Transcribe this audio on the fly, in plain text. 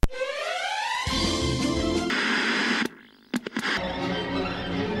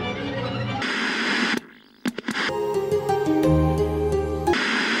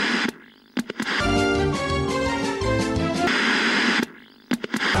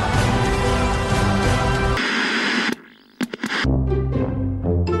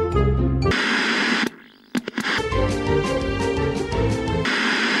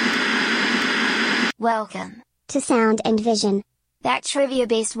Welcome to Sound and Vision, that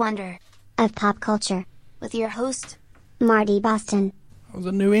trivia-based wonder of pop culture, with your host, Marty Boston. That was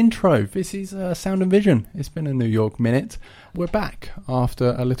a new intro. This is Sound and Vision. It's been a New York minute. We're back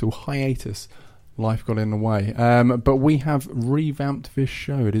after a little hiatus. Life got in the way. But we have revamped this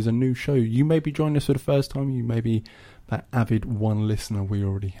show. It is a new show. You may be joining us for the first time. You may be that avid one listener we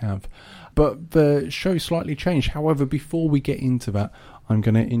already have. But the show slightly changed. However, before we get into that, I'm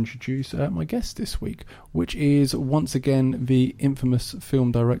going to introduce my guest this week, which is once again the infamous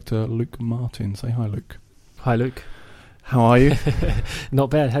film director Luke Martin. Say hi, Luke. Hi, Luke. How are you? Not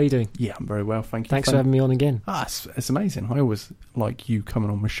bad. How are you doing? Yeah, I'm very well, thank you. Thanks for having me on again. It's amazing. I always like you coming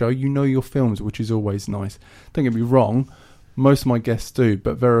on my show. You know your films, which is always nice. Don't get me wrong, most of my guests do,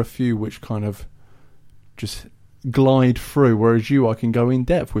 but there are a few which kind of just glide through, whereas you, I can go in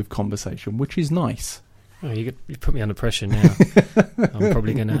depth with conversation, which is nice. Oh, you put me under pressure now. I'm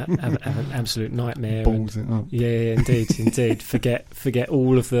probably going to have an absolute nightmare. Balls it up. Yeah, indeed. Forget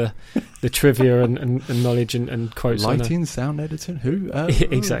all of the trivia and knowledge and quotes. Lighting, sound editing, who?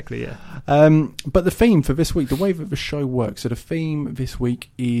 Exactly, yeah. But the theme for this week, the way that the show works, so the theme this week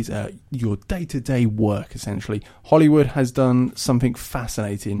is your day-to-day work, essentially. Hollywood has done something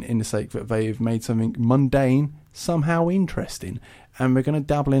fascinating in the sake that they've made something mundane somehow interesting. And we're going to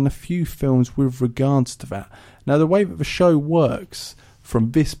dabble in a few films with regards to that. Now, the way that the show works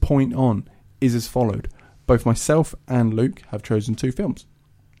from this point on is as followed. Both myself and Luke have chosen 2 films.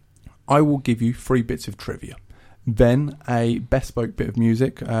 I will give you 3 bits of trivia. Then a bespoke bit of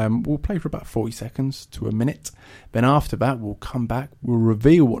music. We'll play for about 40 seconds to a minute. Then after that, we'll come back. We'll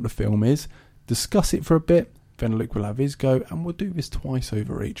reveal what the film is, discuss it for a bit. Then Luke will have his go, and we'll do this twice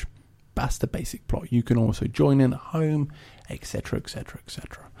over each. That's the basic plot. You can also join in at home, etc, etc,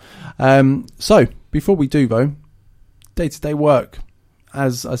 etc. So before we do though, day-to-day work,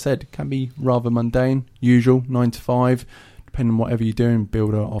 as I said, can be rather mundane, usual 9 to 5, depending on whatever you're doing,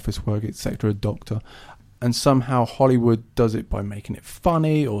 builder, office work, etc, doctor. And somehow Hollywood does it by making it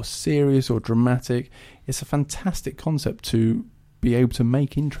funny or serious or dramatic. It's a fantastic concept to be able to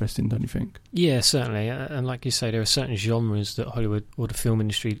make interesting, don't you think? Yeah, certainly. And like you say, there are certain genres that Hollywood or the film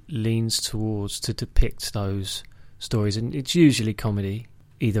industry leans towards to depict those stories, and it's usually comedy,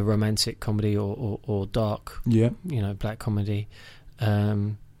 either romantic comedy or dark, black comedy.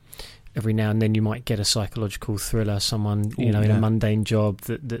 Every now and then you might get a psychological thriller, someone in a mundane job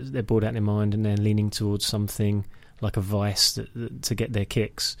that they're bored out of their mind and they're leaning towards something like a Vice to get their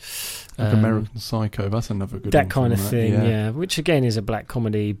kicks. Like American Psycho, that's another good one. That kind of thing, yeah. Which again is a black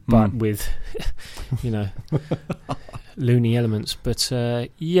comedy, but with, loony elements. But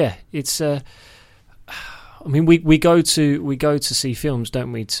it's. I mean, we go to see films,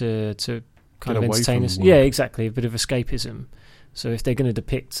 don't we, to kind of entertain us? Yeah, exactly, a bit of escapism. So if they're going to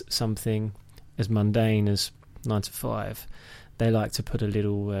depict something as mundane as 9 to 5. They like to put a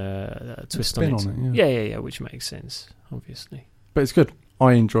little twist on it. Yeah, which makes sense, obviously. But it's good.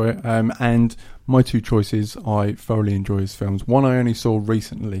 I enjoy it. And my 2 choices I thoroughly enjoy as films. One I only saw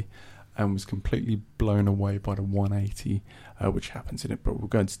recently and was completely blown away by the 180, which happens in it, but we'll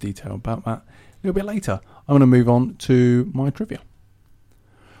go into detail about that a little bit later. I'm going to move on to my trivia.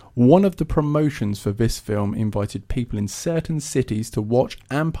 One of the promotions for this film invited people in certain cities to watch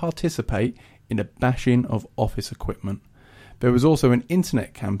and participate in a bashing of office equipment. There was also an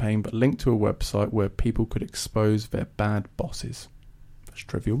internet campaign that linked to a website where people could expose their bad bosses. That's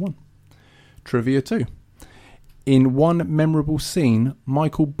trivia 1. Trivia 2. In one memorable scene,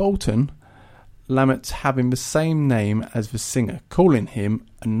 Michael Bolton laments having the same name as the singer, calling him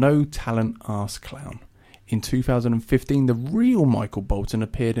a no-talent arse clown. In 2015, the real Michael Bolton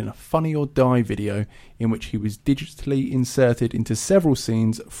appeared in a Funny or Die video in which he was digitally inserted into several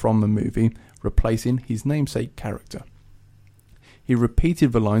scenes from the movie, replacing his namesake character. He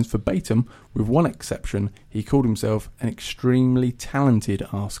repeated the lines verbatim, with one exception: he called himself an extremely talented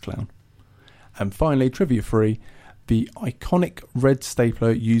arse clown. And finally, trivia 3, the iconic red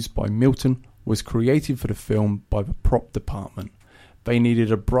stapler used by Milton was created for the film by the prop department. They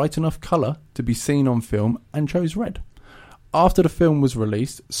needed a bright enough colour to be seen on film and chose red. After the film was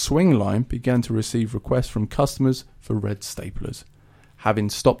released, Swingline began to receive requests from customers for red staplers.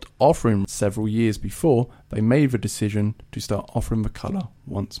 Having stopped offering several years before, they made the decision to start offering the colour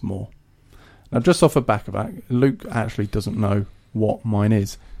once more. Now, just off the back of that, Luke actually doesn't know what mine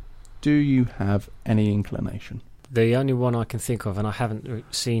is. Do you have any inclination? The only one I can think of, and I haven't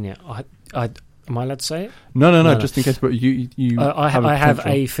seen it, am I allowed to say it? No, just in case. But you I have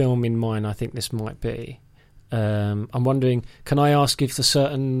a film in mind. I think this might be. I'm wondering, can I ask if the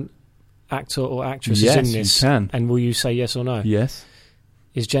certain actor or actress is in this? Yes, you can. And will you say yes or no? Yes.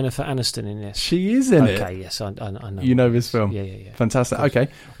 Is Jennifer Aniston in this? She is in it. Okay, yes, I know. You know this film? Yeah. Fantastic. Okay,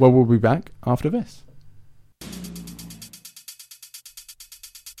 well, we'll be back after this.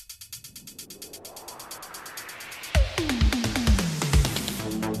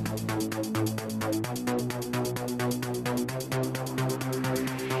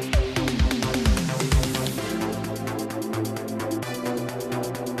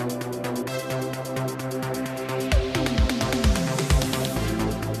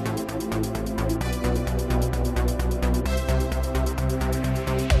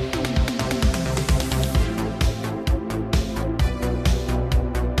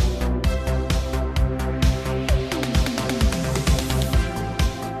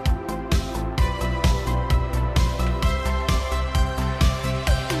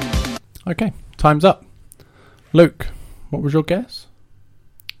 Okay, time's up. Luke, what was your guess?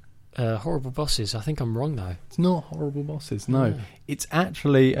 Horrible Bosses. I think I'm wrong, though. It's not Horrible Bosses, no. It's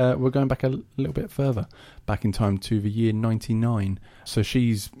actually, we're going back a little bit further, back in time to the year 99. So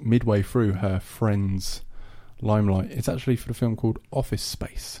she's midway through her Friends limelight. It's actually for the film called Office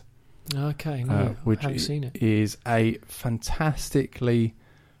Space. Okay, no, which I haven't seen it. Is a fantastically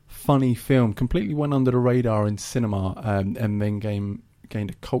funny film. Completely went under the radar in cinema and then gained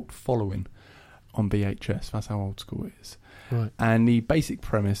a cult following on VHS. That's how old school it is. Right. And the basic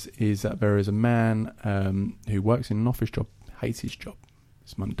premise is that there is a man who works in an office job, hates his job.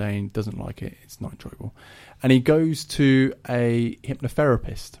 It's mundane, doesn't like it, it's not enjoyable. And he goes to a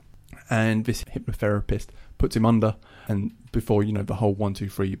hypnotherapist. And this hypnotherapist puts him under, and before, the whole 1, 2,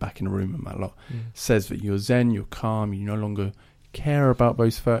 3, you're back in the room and that lot, says that you're zen, you're calm, you no longer care about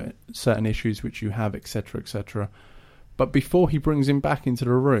those certain issues which you have, etc., etc. But before he brings him back into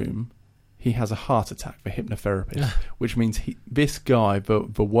the room, he has a heart attack, the hypnotherapist, which means this guy,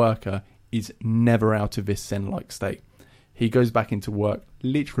 the worker, is never out of this zen-like state. He goes back into work,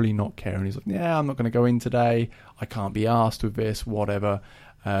 literally not caring. He's like, yeah, I'm not going to go in today. I can't be asked with this, whatever.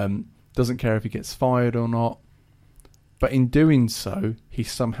 Doesn't care if he gets fired or not. But in doing so, he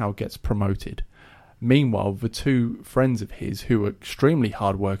somehow gets promoted. Meanwhile, the two friends of his, who are extremely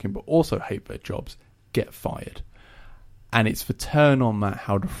hardworking but also hate their jobs, get fired. And it's the turn on that,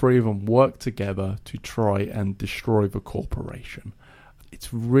 how the three of them work together to try and destroy the corporation.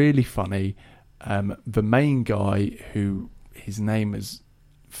 It's really funny. The main guy, who his name has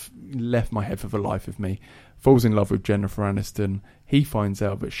left my head for the life of me, falls in love with Jennifer Aniston. He finds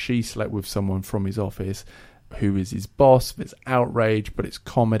out that she slept with someone from his office who is his boss. There's outrage, but it's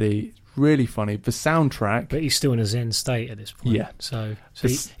comedy. It's really funny. The soundtrack... But he's still in a zen state at this point. Yeah. So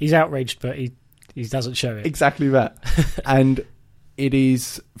he's outraged, but he doesn't show it. Exactly that. And it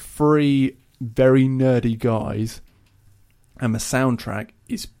is three very nerdy guys, and the soundtrack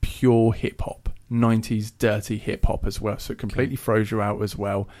is pure hip-hop. 90s dirty hip-hop as well, so it completely throws you out as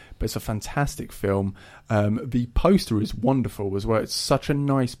well. But it's a fantastic film. The poster is wonderful as well. It's such a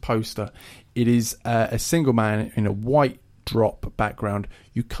nice poster. It is a single man in a white drop background.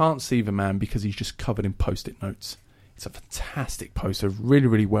 You can't see the man because he's just covered in post-it notes. It's a fantastic poster, really,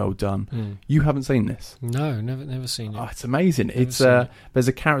 really well done. You haven't seen this? No, never seen it. Oh, it's amazing. There's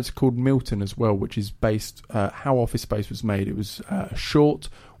a character called Milton as well, which is based how Office Space was made. It was a short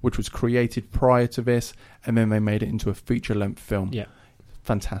which was created prior to this, and then they made it into a feature-length film. Yeah,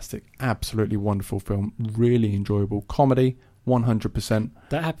 fantastic, absolutely wonderful film, really enjoyable comedy, 100%.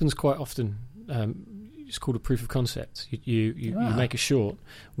 That happens quite often. It's called a proof of concept. You make a short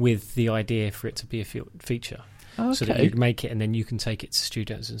with the idea for it to be a feature. Okay. So that you make it and then you can take it to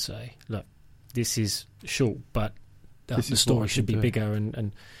students and say, look, this is short, but the story should be bigger,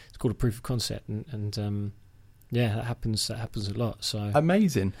 and it's called a proof of concept. And that happens a lot. So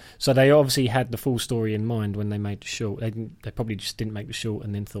amazing. So they obviously had the full story in mind when they made the short. They probably just didn't make the short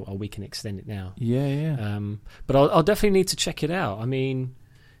and then thought, oh, we can extend it now. Yeah. But I'll definitely need to check it out. I mean,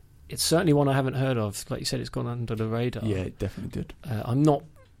 it's certainly one I haven't heard of. Like you said, it's gone under the radar. Yeah, it definitely did. I'm not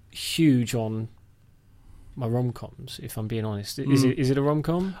huge on my rom-coms, if I'm being honest. Is it a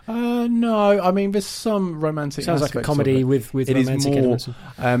rom-com? No, I mean, there's some romantic sounds like a comedy with romantic elements.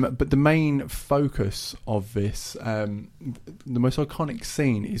 But the main focus of this, the most iconic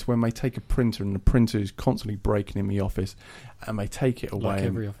scene is when they take a printer, and the printer is constantly breaking in the office, and they take it away. Like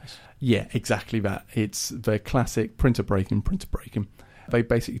every office. Yeah, exactly that. It's the classic printer breaking. They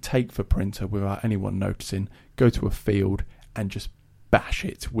basically take the printer without anyone noticing, go to a field, and just bash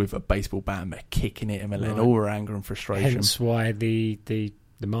it with a baseball bat, and they're kicking it, and they're letting all their anger and frustration. Hence why the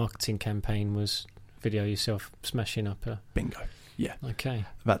marketing campaign was video yourself smashing up a... Bingo. Yeah. Okay.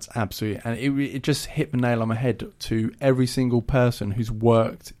 That's absolutely... And it just hit the nail on my head to every single person who's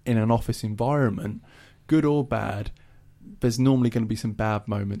worked in an office environment, good or bad. there's normally going to be some bad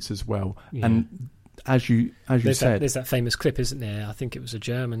moments as well. Yeah. And as you said, there's that famous clip, isn't there? I think it was a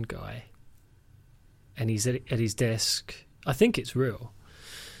German guy, and he's at his desk. I think it's real,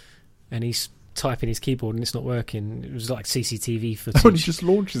 and he's typing his keyboard and it's not working. It was like CCTV footage. when he just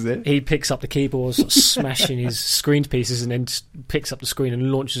launches it, he picks up the keyboard, sort of smashing his screen to pieces, and then just picks up the screen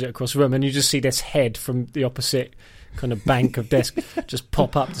and launches it across the room. And you just see this head from the opposite kind of bank of desk just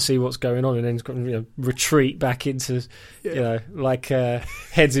pop up to see what's going on, and then it's got to retreat back into, like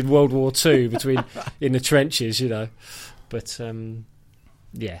heads in World War II in the trenches, But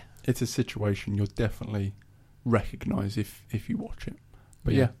yeah, it's a situation you'll definitely recognise if you watch it.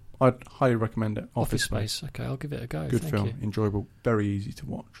 But Yeah. I'd highly recommend it. Office Space. Okay, I'll give it a go. Good Thank film, you. enjoyable, very easy to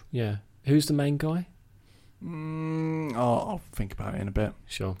watch. Yeah. Who's the main guy? I'll think about it in a bit.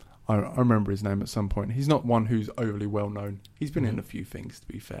 Sure. I remember his name at some point. He's not one who's overly well known. He's been in a few things, to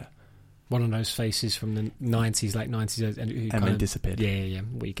be fair. One of those faces from the 90s, late 90s. And then disappeared. Yeah.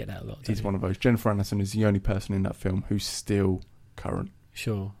 Well, you get that a lot. He's one of those. Jennifer Aniston is the only person in that film who's still current.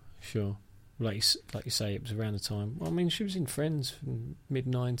 Sure. Like you say, it was around the time. Well, I mean, she was in Friends from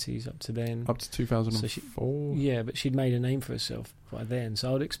mid-90s up to then. Up to 2004. Yeah, but she'd made a name for herself by then. So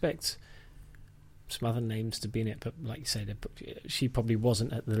I would expect some other names to be in it. But like you say, she probably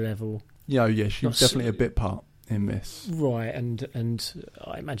wasn't at the level. Yeah, she was definitely a bit part in this. Right, and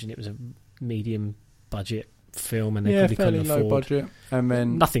I imagine it was a medium budget film, and they probably fairly couldn't afford. low budget. And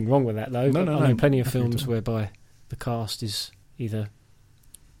then Nothing wrong with that, though. No, I know plenty of nothing films whereby the cast is either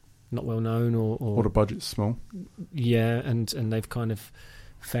not well known or the budget's small. Yeah, and they've kind of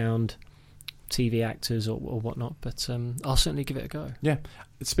found TV actors or whatnot. But I'll certainly give it a go. Yeah.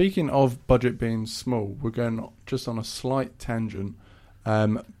 Speaking of budget being small, we're going just on a slight tangent.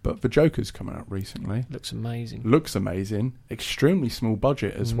 But The Joker's coming out recently. Looks amazing. Extremely small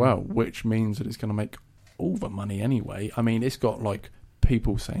budget as well, which means that it's going to make all the money anyway. I mean, it's got like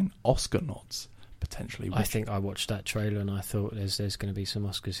people saying Oscar nods potentially. I think I watched that trailer and I thought there's going to be some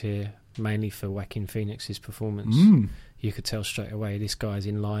Oscars here, mainly for Joaquin Phoenix's performance. You could tell straight away this guy's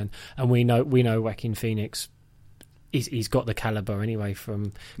in line, and we know Joaquin Phoenix. He's got the caliber anyway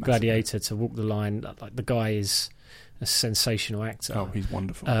from Gladiator to Walk the Line. Like, the guy is a sensational actor. Oh, he's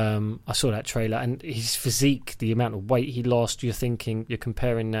wonderful. I saw that trailer, and his physique, the amount of weight he lost. You're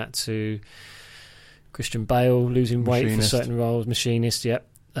comparing that to Christian Bale losing weight for certain roles. Machinist, yep.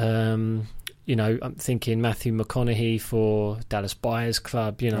 I'm thinking Matthew McConaughey for Dallas Buyers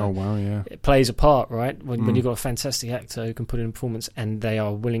Club. Oh wow, yeah. It plays a part, right? When you've got a fantastic actor who can put in a performance, and they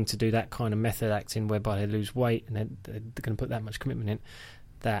are willing to do that kind of method acting, whereby they lose weight and they're going to put that much commitment in,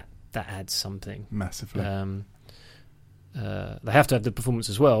 that adds something massively. They have to have the performance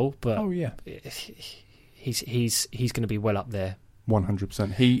as well, but he's going to be well up there.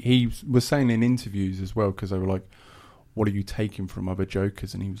 100%. He was saying in interviews as well, because they were like, "What are you taking from other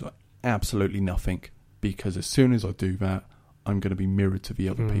Jokers?" And he was like, "Absolutely nothing, because as soon as I do that, I'm going to be mirrored to the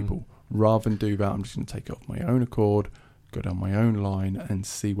other people. Rather than do that, I'm just going to take it off my own accord, go down my own line, and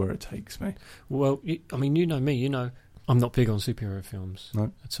see where it takes me." Well, I mean, you know me. I'm not big on superhero films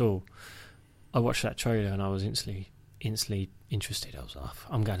at all. I watched that trailer and I was instantly interested. I was like,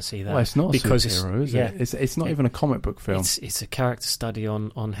 I'm going to see that. Well, it's not because superhero, is it? It's not even a comic book film. It's a character study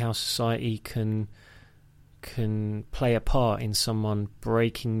on how society can play a part in someone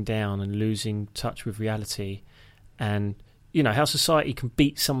breaking down and losing touch with reality, and how society can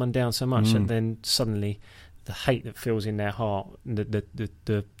beat someone down so much, and then suddenly the hate that fills in their heart,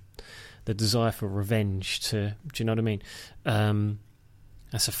 the desire for revenge. Do you know what I mean?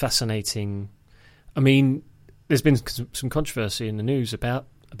 That's a fascinating. I mean, there's been some controversy in the news about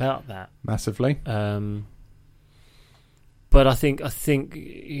that massively. But I think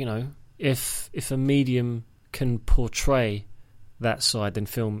if a medium can portray that side, then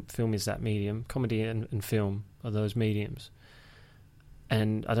film is that medium. Comedy and film are those mediums,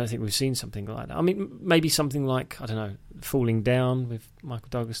 and I don't think we've seen something like that. I mean, maybe something like, I don't know, Falling Down with Michael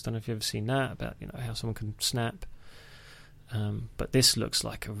Douglas. I don't know if you've ever seen that, about how someone can snap. But this looks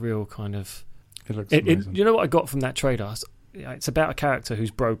like a real kind of. It looks amazing. You know what I got from that trailer? It's about a character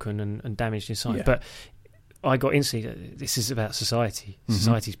who's broken and damaged inside, but I got instantly, this is about society.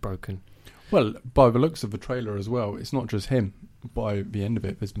 Society's broken. Well, by the looks of the trailer as well, it's not just him. By the end of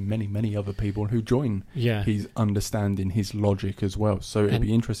it, there's many, many other people who join his understanding, his logic as well. So it'd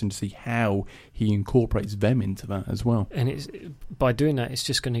be interesting to see how he incorporates them into that as well. And by doing that, it's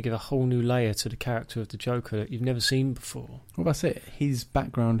just going to give a whole new layer to the character of the Joker that you've never seen before. Well, that's it. His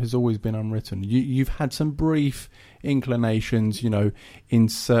background has always been unwritten. You've had some brief inclinations, in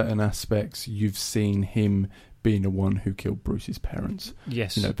certain aspects. You've seen him being the one who killed Bruce's parents.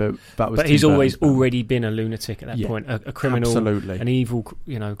 Yes, that was. But he's always already been a lunatic at that point, a criminal, absolutely, an evil,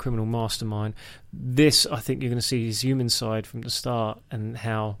 criminal mastermind. This, I think, you're going to see his human side from the start, and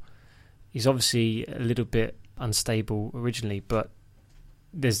how he's obviously a little bit unstable originally, but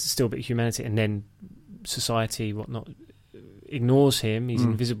there's still a bit of humanity, and then society, whatnot, ignores him. He's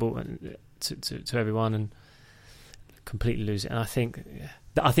invisible to everyone, and completely lose it. And I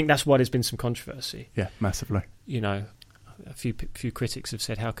think that's why there's been some controversy. Yeah, massively. A few critics have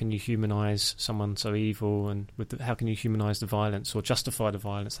said, how can you humanise someone so evil, and how can you humanise the violence or justify the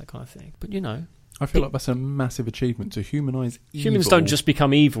violence, that kind of thing. But I feel like that's a massive achievement to humanise evil. Humans don't just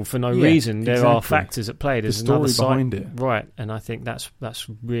become evil for no reason. There are factors at play. There's the story another side behind it, right? And I think that's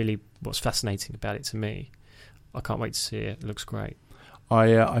really what's fascinating about it to me. I can't wait to see it. It looks great.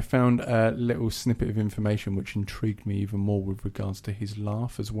 I found a little snippet of information which intrigued me even more with regards to his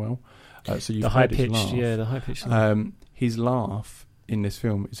laugh as well. So you've heard his laugh. Yeah, the high pitched laugh. His laugh in this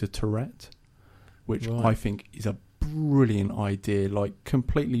film is a Tourette, which I think is a brilliant idea. Like,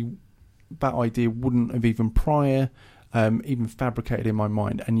 completely, that idea wouldn't have even even fabricated in my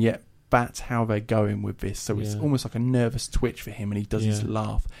mind, and yet that's how they're going with this. So it's almost like a nervous twitch for him, and he does his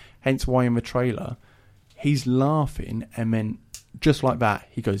laugh. Hence why in the trailer, he's laughing, and then just like that,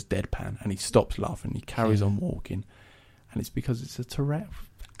 he goes deadpan, and he stops laughing, and he carries on walking. And it's because it's a Tourette.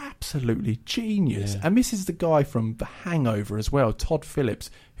 Absolutely genius. And this is the guy from The Hangover as well, Todd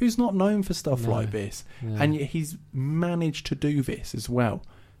Phillips, who's not known for stuff like this. And yet he's managed to do this as well.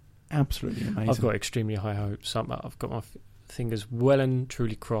 Absolutely amazing. I've got extremely high hopes. I've got my fingers well and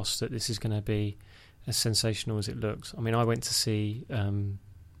truly crossed that this is going to be as sensational as it looks. I mean, I went to see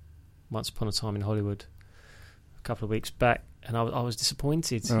Once Upon a Time in Hollywood a couple of weeks back, and I was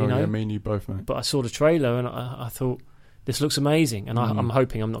disappointed. Yeah, me and you both, mate. But I saw the trailer, and I thought, this looks amazing, and I'm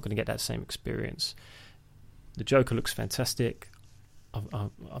hoping I'm not going to get that same experience. The Joker looks fantastic.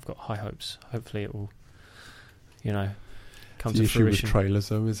 I've got high hopes. Hopefully it will, come to fruition. The issue with trailers,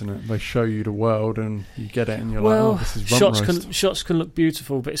 though, isn't it? They show you the world, and you get it, and you're like, oh, this is rump roast. Shots can look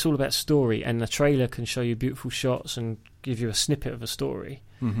beautiful, but it's all about story, and the trailer can show you beautiful shots and give you a snippet of a story,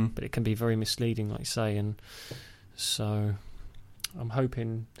 but it can be very misleading, like you say, and so I'm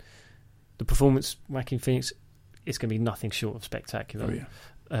hoping the performance, Joaquin Phoenix, it's going to be nothing short of spectacular. Oh,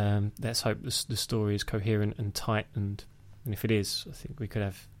 yeah. Let's hope the story is coherent and tight, and if it is, I think we could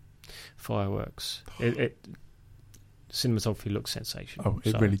have fireworks. Cinematography looks sensational. Oh,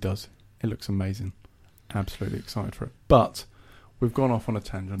 it really does. It looks amazing. Absolutely excited for it. But we've gone off on a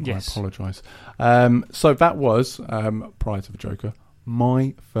tangent. Yes. I apologise. So that was, prior to The Joker,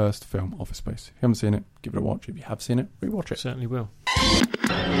 my first film, Office Space. If you haven't seen it, give it a watch. If you have seen it, rewatch it. Certainly will.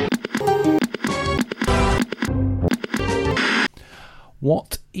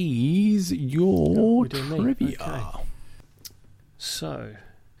 What is your trivia? Okay. So,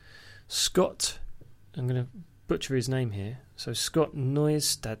 Scott, I'm going to butcher his name here. So, Scott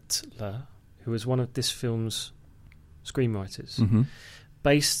Neustadter, who was one of this film's screenwriters,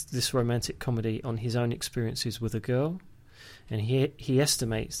 based this romantic comedy on his own experiences with a girl, and he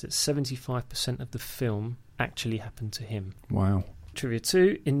estimates that 75% of the film actually happened to him. Wow. Trivia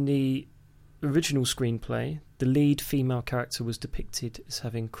 2, in the original screenplay, the lead female character was depicted as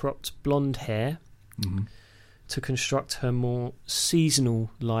having cropped blonde hair to construct her more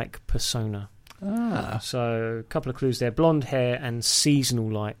seasonal-like persona. So a couple of clues there. Blonde hair and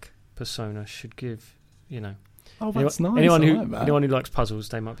seasonal-like persona should give, Oh, that's nice. Anyone who likes puzzles,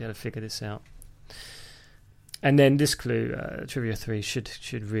 they might be able to figure this out. And then this clue, Trivia 3,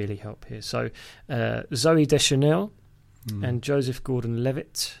 should really help here. So Zooey Deschanel and Joseph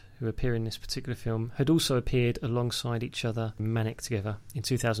Gordon-Levitt, who appear in this particular film, had also appeared alongside each other in Manic Together in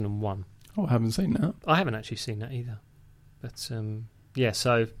 2001. Oh, I haven't seen that. I haven't actually seen that either. But, so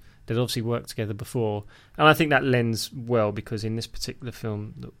they'd obviously worked together before. And I think that lends well, because in this particular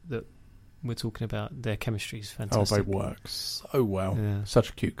film that we're talking about, their chemistry is fantastic. Oh, they work so well. Yeah. Such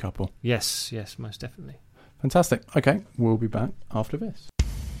a cute couple. Yes, most definitely. Fantastic. Okay, we'll be back after this.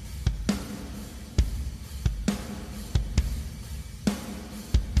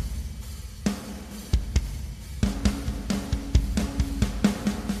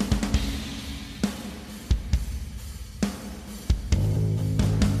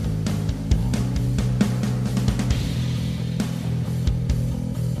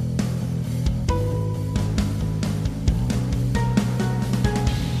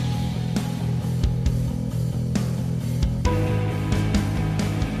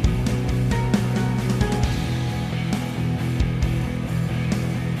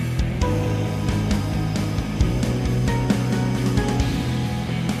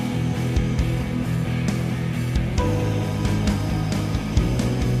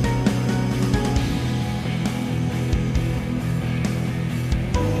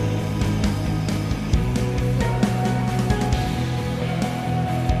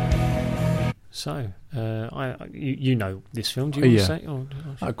 So, you know this film. Do you want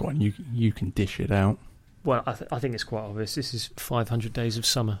to say? Go on, you can dish it out. Well, I think it's quite obvious. This is 500 Days of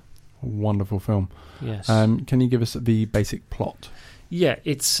Summer. A wonderful film. Yes. Can you give us the basic plot? Yeah,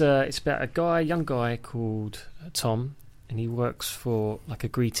 it's about a young guy called Tom, and he works for like a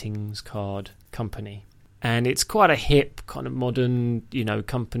greetings card company. And it's quite a hip, kind of modern,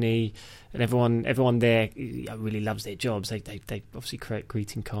 company, and everyone there really loves their jobs. They obviously create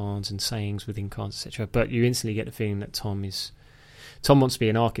greeting cards and sayings within cards, etc. But you instantly get the feeling that Tom wants to be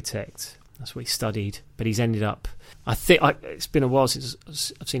an architect. That's what he studied, but he's ended up. It's been a while since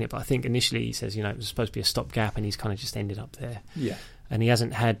I've seen it, but I think initially he says it was supposed to be a stopgap, and he's kind of just ended up there. Yeah, and he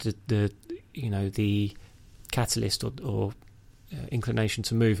hasn't had the catalyst or inclination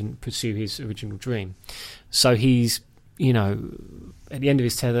to move and pursue his original dream. So he's, at the end of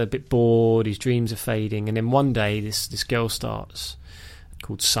his tether, a bit bored, his dreams are fading, and then one day this girl starts,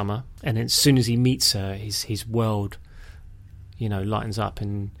 called Summer, and then as soon as he meets her, his world, lightens up,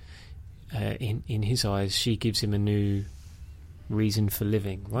 and in his eyes, she gives him a new reason for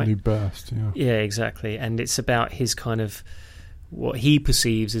living, right? New burst, yeah. Yeah, exactly. And it's about his kind of, what he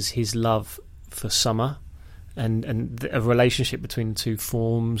perceives as his love for Summer, and a relationship between the two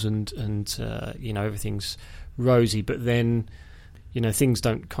forms, and everything's rosy, but then things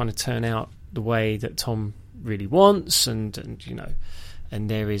don't kind of turn out the way that Tom really wants, and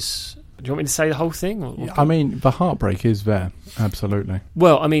there is. Do you want me to say the whole thing? I mean, the heartbreak is there, absolutely.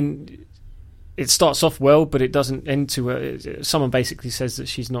 Well, I mean, it starts off well, but it doesn't end to. Someone basically says that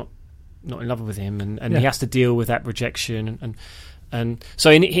she's not in love with him, and he has to deal with that rejection, and so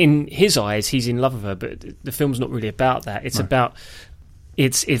in his eyes, he's in love with her, but the film's not really about that. It's about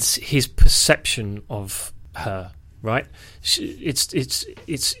it's his perception of her, right? He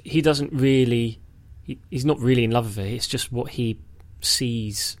doesn't really, he's not really in love with her. It's just what he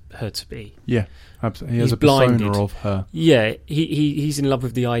sees her to be. Yeah, absolutely. He has he's a persona blinded. Of her. Yeah, he's in love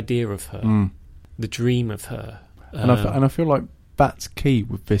with the idea of her, the dream of her, and I feel like that's key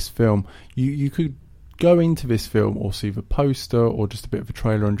with this film. You could go into this film or see the poster or just a bit of a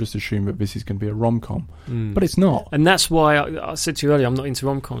trailer and just assume that this is going to be a rom-com, but it's not. And that's why I said to you earlier, I'm not into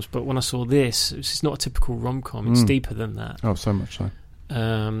rom-coms, but when I saw this is not a typical rom-com. It's deeper than that. Oh, so much so.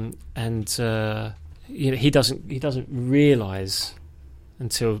 He doesn't realise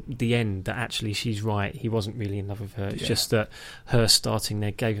until the end that actually she's right. He wasn't really in love with her. It's just that her starting there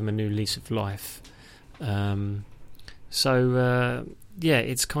gave him a new lease of life. It's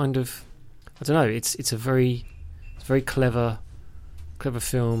kind of, I don't know. It's a very clever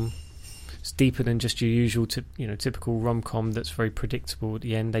film. It's deeper than just your usual typical rom-com that's very predictable at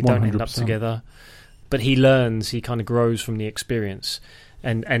the end. They don't 100%. End up together, but he kind of grows from the experience,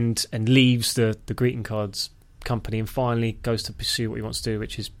 and leaves the greeting cards company and finally goes to pursue what he wants to do,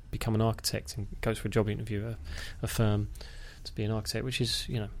 which is become an architect, and goes for a job interview at a firm to be an architect, which is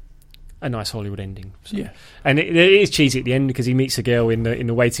a nice Hollywood ending. So. Yeah, and it is cheesy at the end because he meets a girl in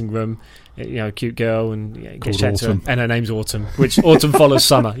the waiting room, a cute girl, and gets chatted to her, and her name's Autumn, which Autumn follows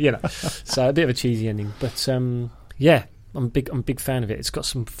Summer. So a bit of a cheesy ending, but I'm a big fan of it. It's got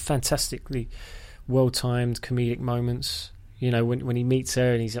some fantastically well-timed comedic moments. When he meets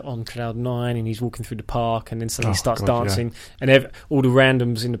her and he's on cloud 9 and he's walking through the park, and then suddenly starts dancing, and all the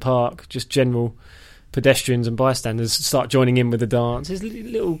randoms in the park, just general pedestrians and bystanders, start joining in with the dance. There's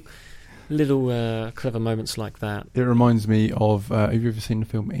little clever moments like that. It reminds me of, have you ever seen the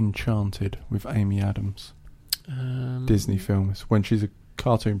film Enchanted with Amy Adams? Disney film. It's when she's a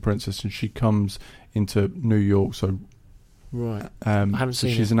cartoon princess and she comes into New York, so right. I haven't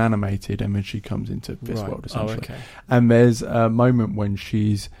seen she's it. an animated, and then she comes into this world essentially. Oh, okay. And there's a moment when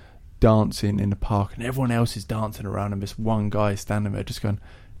she's dancing in the park and everyone else is dancing around, and this one guy is standing there just going,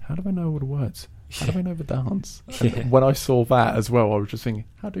 how do I know all the words? How do I know the dance? And when I saw that as well, I was just thinking,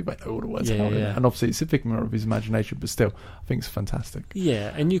 how do I know all the words? And obviously it's a figment of his imagination, but still, I think it's fantastic.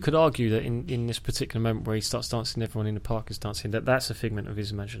 Yeah, and you could argue that in this particular moment where he starts dancing, everyone in the park is dancing, that's a figment of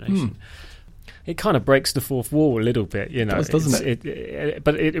his imagination. It kind of breaks the fourth wall a little bit, It does, doesn't it?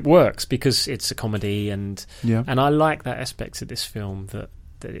 But it works because it's a comedy, and I like that aspect of this film, that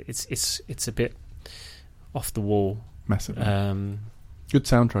it's a bit off the wall. Massively. Good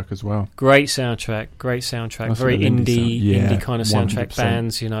soundtrack as well. Great soundtrack. That's very indie kind of soundtrack 100%.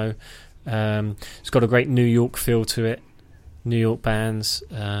 Bands, it's got a great New York feel to it. New York bands.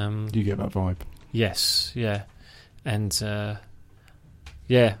 You get that vibe. Yes, yeah. And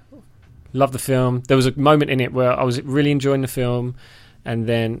love the film. There was a moment in it where I was really enjoying the film, and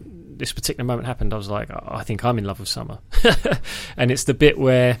then this particular moment happened. I was like, I think I'm in love with Summer. And it's the bit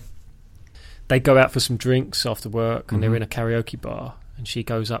where they go out for some drinks after work, and they're in a karaoke bar, and she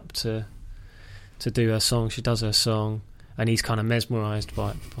goes up to to do her song. She does her song, and he's kind of mesmerised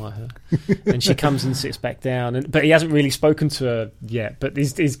by her. And she comes and sits back down, but he hasn't really spoken to her yet. But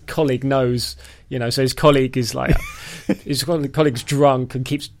his colleague knows, so his colleague is like, his colleague's drunk and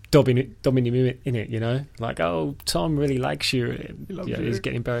keeps dobbing him in it, like, oh, Tom really likes you. He's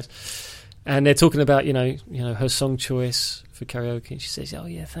getting embarrassed. And they're talking about, her song choice for karaoke. And she says, oh,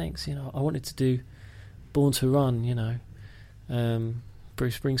 yeah, thanks. I wanted to do Born to Run,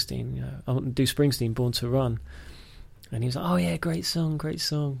 Bruce Springsteen. I want to do Springsteen, Born to Run. And he was like, oh, yeah, great song.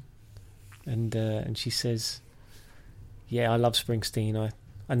 And she says, yeah, I love Springsteen.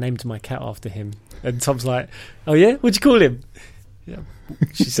 I named my cat after him. And Tom's like, oh, yeah? What'd you call him? Yeah.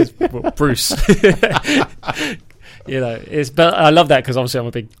 She says, well, Bruce. But I love that because obviously I'm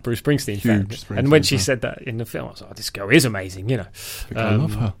a big Bruce Springsteen fan. And when she said that in the film, I was like, oh, this girl is amazing, I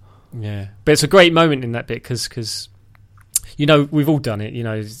love her. Yeah. But it's a great moment in that bit because we've all done it.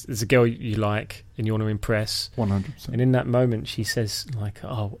 There's a girl you like and you want to impress. 100%. And in that moment, she says, like,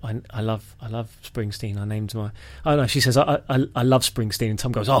 oh, I love Springsteen. I named my... Oh, no, she says, I love Springsteen. And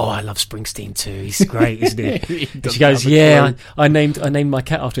Tom goes, oh, I love Springsteen too. He's great, isn't he? And she goes, yeah, I named my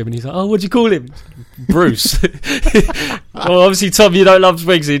cat after him. And he's like, oh, what'd you call him? Bruce. Well, obviously, Tom, you don't love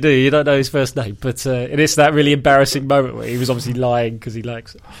Springsteen, do you? You don't know his first name. But and it's that really embarrassing moment where he was obviously lying because he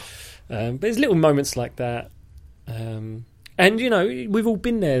likes it. But there's little moments like that. And we've all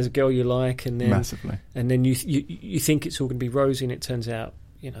been there as a girl you like, and then massively, and then you think it's all going to be rosy, and it turns out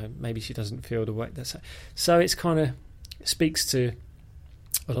maybe she doesn't feel the way that's. So it's kind of speaks to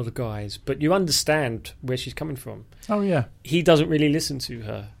a lot of guys, but you understand where she's coming from. Oh yeah, he doesn't really listen to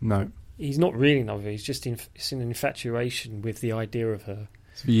her. No, he's not really in love with her. He's just in an infatuation with the idea of her.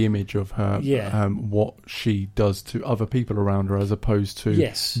 It's the image of her, what she does to other people around her, as opposed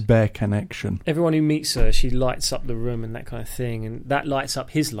to their connection. Everyone who meets her, she lights up the room and that kind of thing, and that lights up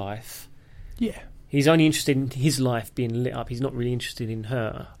his life. Yeah. He's only interested in his life being lit up. He's not really interested in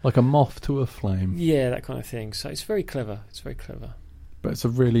her. Like a moth to a flame. Yeah, that kind of thing. So it's very clever. But it's a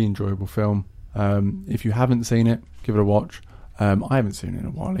really enjoyable film. If you haven't seen it, give it a watch. I haven't seen it in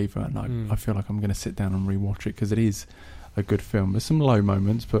a while either, and I feel like I'm going to sit down and rewatch it because it is a good film. There's some low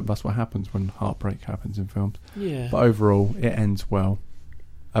moments, but that's what happens when heartbreak happens in films. Yeah. But overall, it ends well,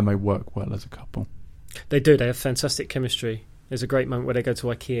 and they work well as a couple. They do. They have fantastic chemistry. There's a great moment where they go to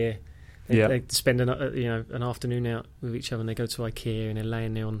IKEA. They spend an afternoon out with each other, and they go to IKEA, and they're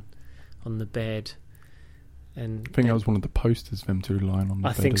laying there on the bed. And I think that was one of the posters of them two lying on the bed.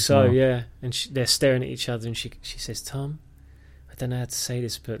 I think so. Well. Yeah. And they're staring at each other, and she says, "Tom, I don't know how to say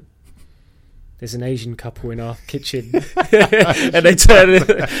this, but there's an Asian couple in our kitchen," and they turn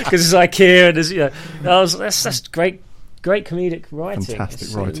because it's IKEA, and there's that's great comedic writing,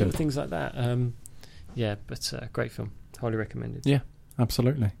 fantastic writing, things like that. But great film, highly recommended. Yeah,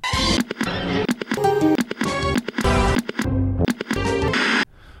 absolutely.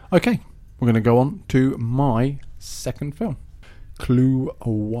 Okay, we're going to go on to my second film, Clue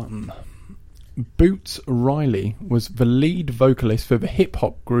 1. Boots Riley was the lead vocalist for the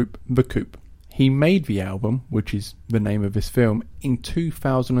hip-hop group The Coop. He made the album, which is the name of this film, in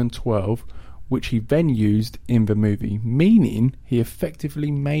 2012, which he then used in the movie, meaning he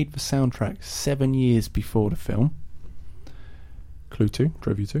effectively made the soundtrack 7 years before the film. Clue 2,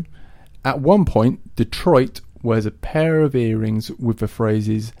 Trivia 2. At one point, Detroit wears a pair of earrings with the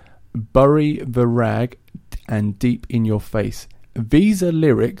phrases, "Bury the rag" and "Deep in your face." These are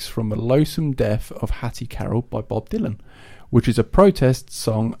lyrics from The Lonesome Death of Hattie Carroll by Bob Dylan, which is a protest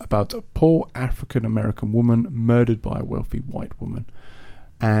song about a poor African-American woman murdered by a wealthy white woman.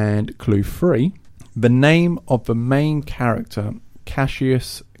 And Clue 3, the name of the main character,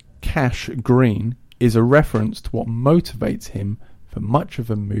 Cassius Cash Green, is a reference to what motivates him for much of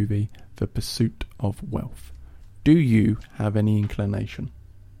the movie, the pursuit of wealth. Do you have any inclination?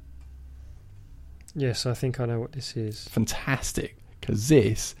 Yes, I think I know what this is. Fantastic, because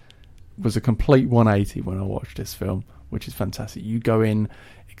this was a complete 180 when I watched this film, which is fantastic. You go in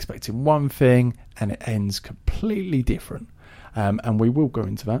expecting one thing and it ends completely different. And we will go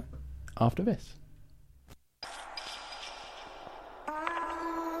into that after this.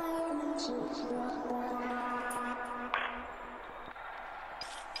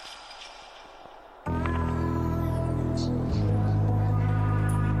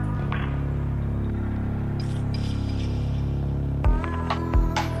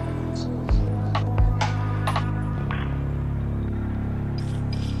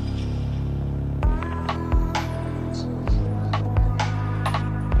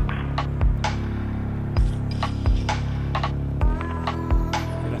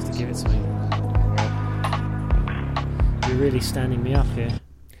 Really standing me up here,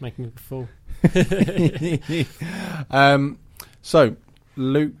 making me a fool. So,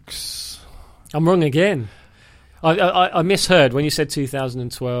 Luke's... I'm wrong again. I misheard when you said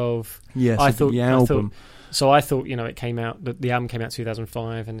 2012. Yes, I thought the album. I thought it came out. The album came out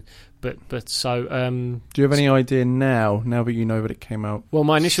 2005, but so. Do you have any idea now that you know that it came out? Well,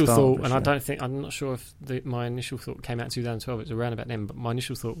 my initial thought, and I'm not sure if my initial thought came out in 2012. It was around about then, but my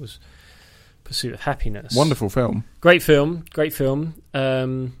initial thought was Pursuit of Happiness. Wonderful film. Great film.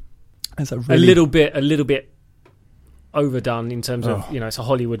 It's a little bit overdone in terms of it's a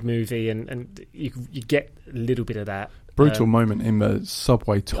Hollywood movie and you get a little bit of that brutal moment in the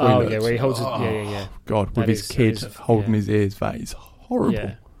subway toilet. Oh yeah, where he holds it. God, with his kid holding his ears. That is horrible.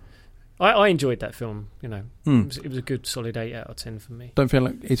 Yeah. I enjoyed that film. It was a good solid 8 out of 10 for me. Don't feel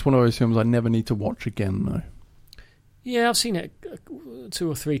like it's one of those films I never need to watch again though. Yeah, I've seen it 2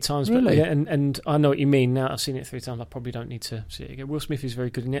 or 3 times. Really? But and I know what you mean. Now I've seen it 3 times. I probably don't need to see it again. Will Smith is very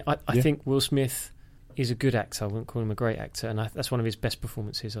good in it. I think Will Smith is a good actor. I wouldn't call him a great actor, and that's one of his best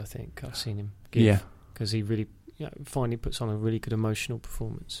performances. I think I've seen him give. Yeah, because he really finally puts on a really good emotional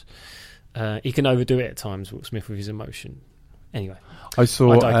performance. He can overdo it at times, Will Smith, with his emotion. Anyway, I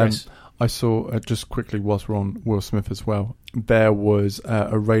saw just quickly whilst we're on Will Smith as well. There was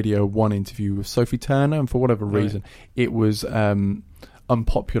a Radio 1 interview with Sophie Turner, and for whatever reason, it was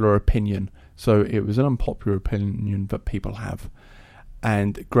unpopular opinion. So it was an unpopular opinion that people have.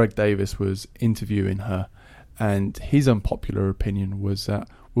 And Greg Davis was interviewing her, and his unpopular opinion was that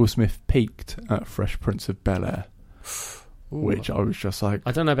Will Smith peaked at Fresh Prince of Bel-Air, which I was just like...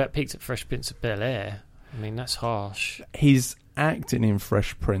 I don't know about peaked at Fresh Prince of Bel-Air. I mean, that's harsh. He's acting in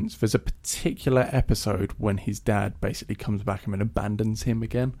Fresh Prince. There's a particular episode when his dad basically comes back and abandons him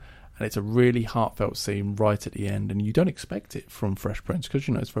again, and it's a really heartfelt scene right at the end, and you don't expect it from Fresh Prince because,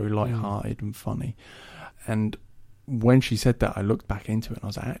 it's very light-hearted and funny. And... when she said that, I looked back into it and I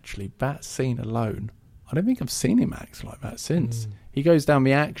was like, actually, that scene alone, I don't think I've seen him act like that since. He goes down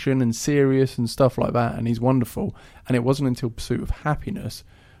the action and serious and stuff like that, and he's wonderful. And it wasn't until Pursuit of Happiness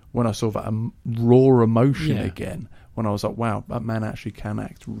when I saw that raw emotion again, when I was like, wow, that man actually can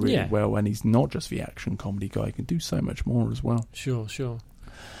act really well, and he's not just the action comedy guy. He can do so much more as well. Sure.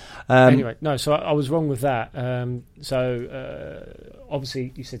 Anyway, no, so I was wrong with that.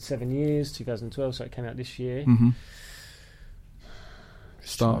 Obviously, you said 7 years, 2012, so it came out this year. Mm-hmm.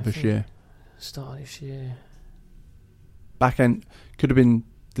 Start of this year. Back end, could have been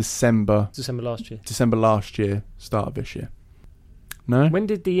December last year. December last year, start of this year. No? When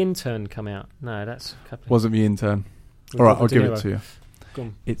did The Intern come out? No, that's a couple of... Wasn't The Intern. All right, I'll give it to you. Go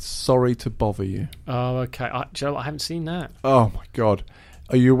on. It's Sorry to Bother You. Oh, okay. Do you know what? I haven't seen that. Oh, my God.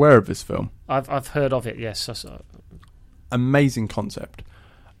 Are you aware of this film? I've heard of it, yes. Amazing concept.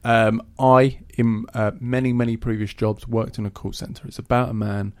 I, in many, many previous jobs, worked in a call centre. It's about a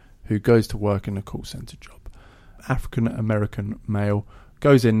man who goes to work in a call centre job. African-American male,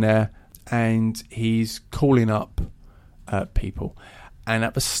 goes in there and he's calling up people. And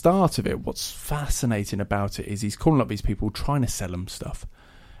at the start of it, what's fascinating about it is he's calling up these people, trying to sell them stuff.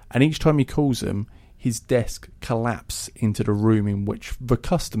 And each time he calls them, his desk collapses into the room in which the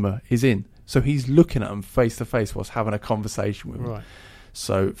customer is in. So he's looking at them face to face whilst having a conversation with them. Right.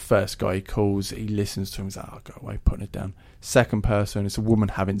 So first guy he calls, he listens to him, he's like, oh, go away, putting it down. Second person, it's a woman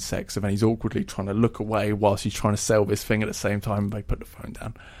having sex, and then he's awkwardly trying to look away whilst he's trying to sell this thing at the same time, and they put the phone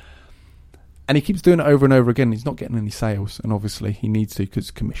down. And he keeps doing it over and over again. He's not getting any sales, and obviously he needs to because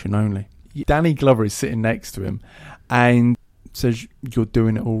it's commission only. Danny Glover is sitting next to him and says, you're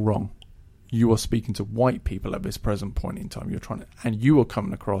doing it all wrong. You are speaking to white people at this present point in time. And you are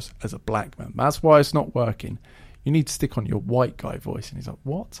coming across as a black man. That's why it's not working. You need to stick on your white guy voice. And he's like,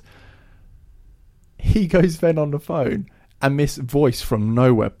 what? He goes then on the phone, and this voice from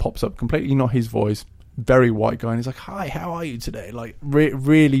nowhere pops up, completely not his voice, very white guy. And he's like, hi, how are you today? Like,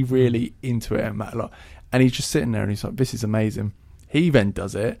 really, really into it and that a lot. And he's just sitting there and he's like, this is amazing. He then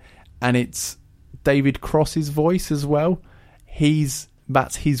does it, and it's David Cross's voice as well.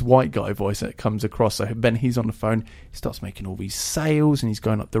 That's his white guy voice that comes across. So then he's on the phone, he starts making all these sales, and he's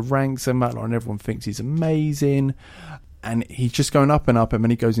going up the ranks and that, and everyone thinks he's amazing. And he's just going up, and then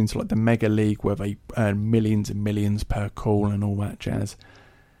he goes into like the mega league where they earn millions and millions per call and all that jazz.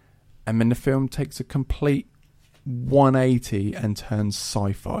 And then the film takes a complete 180 and turns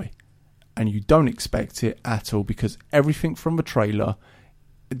sci-fi. And you don't expect it at all, because everything from the trailer,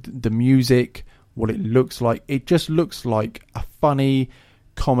 the music, what it looks like, it just looks like a funny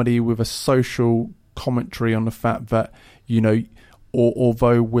comedy with a social commentary on the fact that,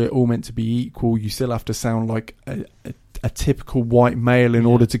 although we're all meant to be equal, you still have to sound like a typical white male in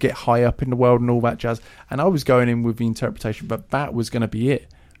order to get high up in the world and all that jazz. And I was going in with the interpretation that was going to be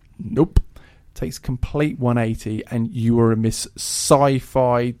it. Nope. takes complete 180, and you are in this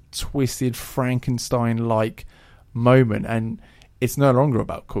sci-fi, twisted Frankenstein-like moment, and it's no longer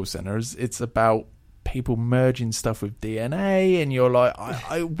about call centers. It's about people merging stuff with DNA, and you're like,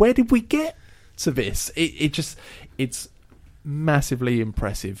 where did we get to this? It's massively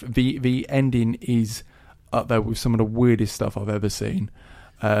impressive. The ending is up there with some of the weirdest stuff I've ever seen.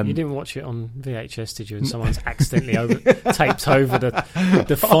 You didn't watch it on VHS, did you? And someone's accidentally taped over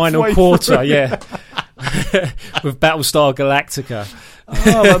the final quarter, with Battlestar Galactica.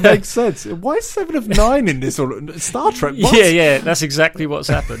 Oh, that makes sense. Why is 7 of 9 in this? Star Trek? What? Yeah, that's exactly what's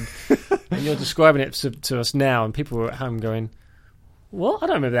happened. And you're describing it to us now, and people are at home going, "What? I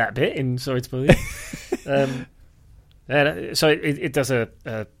don't remember that bit." In Sorry to Bother You. So it does a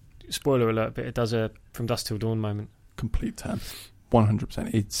spoiler alert, but it does a From Dusk Till Dawn moment. Complete 10.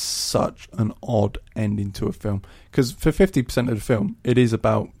 100%. It's such an odd ending to a film, because for 50% of the film it is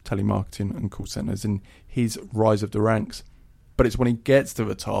about telemarketing and call centers and his rise of the ranks, but it's when he gets to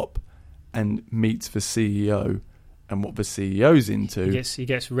the top and meets the CEO and what the CEO's into. He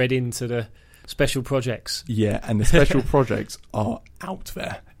gets read into the special projects. Yeah, and the special projects are out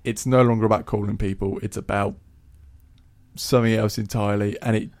there. It's no longer about calling people, it's about something else entirely,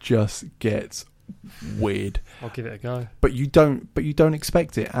 and it just gets weird. I'll give it a go. But you don't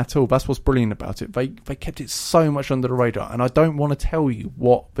expect it at all. That's what's brilliant about it. They kept it so much under the radar, and I don't want to tell you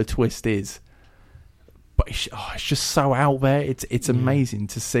what the twist is, but it's just so out there. It's amazing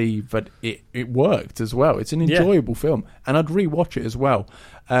to see that it worked as well. It's an enjoyable film, and I'd rewatch it as well.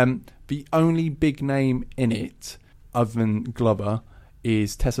 The only big name in it other than Glover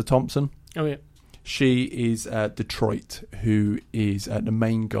is Tessa Thompson. Oh yeah, she is Detroit, who is the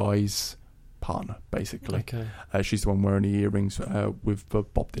main guy's partner, basically. Okay. She's the one wearing the earrings with the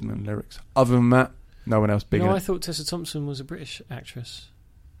Bob Dylan lyrics. Other than that, no one else big. No, I thought Tessa Thompson was a British actress.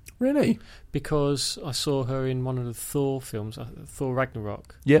 Really? Because I saw her in one of the Thor films, Thor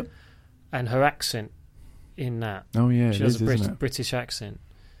Ragnarok. Yep. And her accent in that. Oh yeah, she has a British accent,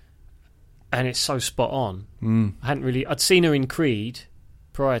 and it's so spot on. I'd seen her in Creed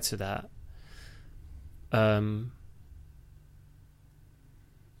prior to that.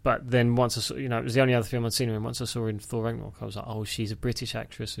 But then once I saw, it was the only other film I'd seen her in. Once I saw her in Thor Ragnarok, I was like, oh, she's a British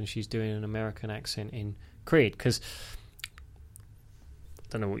actress and she's doing an American accent in Creed. Because I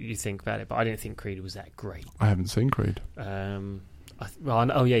don't know what you think about it, but I didn't think Creed was that great. I haven't seen Creed. You're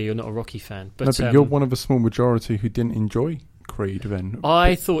not a Rocky fan. But, no, but you're one of a small majority who didn't enjoy Creed then.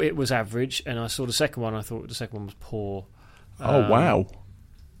 I thought it was average, and I saw the second one. I thought the second one was poor. Oh, wow.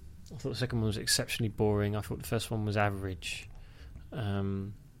 I thought the second one was exceptionally boring. I thought the first one was average.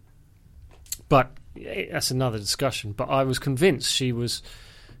 But that's another discussion. But I was convinced she was,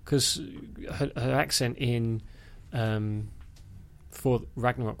 because her accent in Thor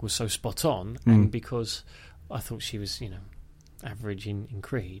Ragnarok was so spot on, and because I thought she was, average in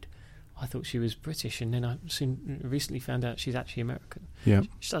Creed, I thought she was British, and then I recently found out she's actually American. Yeah,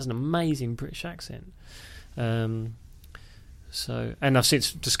 she does an amazing British accent. And I've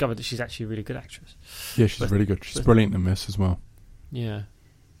since discovered that she's actually a really good actress. Yeah, she's really good. She's brilliant in this as well. Yeah.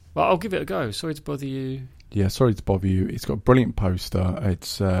 Well, I'll give it a go. Sorry to bother you. Yeah, sorry to bother you. It's got a brilliant poster.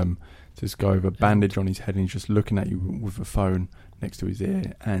 It's this guy with a bandage on his head, and he's just looking at you with a phone next to his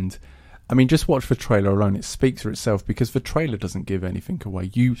ear. And I mean, just watch the trailer alone. It speaks for itself, because the trailer doesn't give anything away.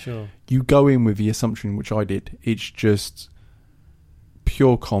 You go in with the assumption, which I did, it's just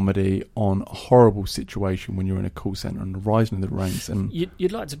pure comedy on a horrible situation when you're in a call centre and the rising of the ranks. And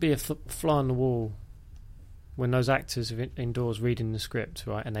you'd like to be a fly on the wall when those actors are indoors reading the script,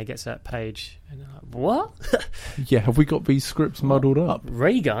 right, and they get to that page and they're like, what? Yeah, have we got these scripts muddled up?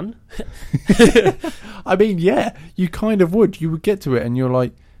 Ray gun? I mean, yeah, you kind of would. You would get to it and you're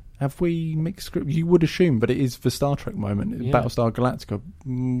like, have we mixed script? You would assume, but it is the Star Trek moment. Yeah. Battlestar Galactica.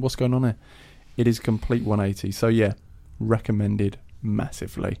 What's going on here? It is complete 180. So yeah, recommended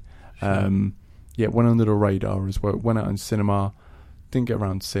massively. Sure. Went under the radar as well. Went out in cinema. Didn't get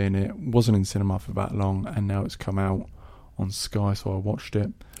around to seeing it. Wasn't in cinema for that long, and now it's come out on Sky, so I watched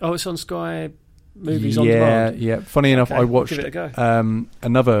it. Oh, it's on Sky Movies on demand. Yeah. Funny enough, I watched give it a go.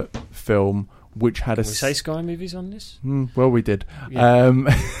 Another film which had Can we say Sky Movies on this? Well, we did. Yeah.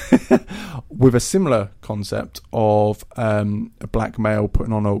 With a similar concept of a black male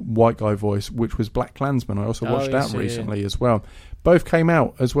putting on a white guy voice, which was Black Klansman. I also watched that recently as well. Both came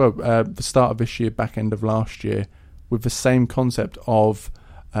out as well the start of this year, back end of last year, with the same concept of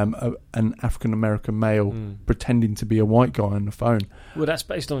an African-American male pretending to be a white guy on the phone. Well, that's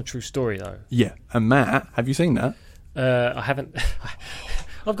based on a true story, though. Yeah. And Matt, have you seen that? I haven't.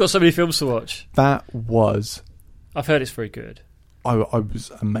 I've got so many films to watch. That was... I've heard it's very good. I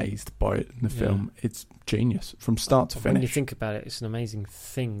was amazed by it in the film. It's genius from start to finish. When you think about it, it's an amazing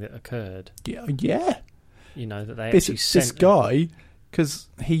thing that occurred. Yeah. You know, that they actually sent... This guy, because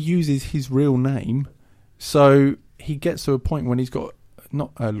he uses his real name, so he gets to a point when he's got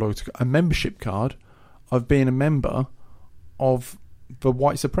not a loyalty, a membership card of being a member of the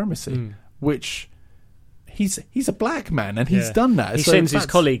white supremacy, which... He's a black man, and he's done that. He sends his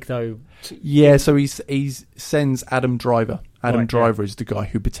colleague, though. So he sends Adam Driver. Adam Driver is the guy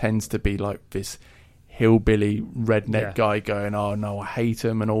who pretends to be like this hillbilly redneck guy going, oh no, I hate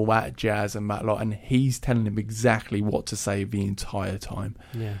him and all that jazz and that lot. And he's telling him exactly what to say the entire time.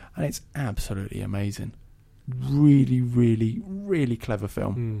 Yeah. And it's absolutely amazing. Really, really, really clever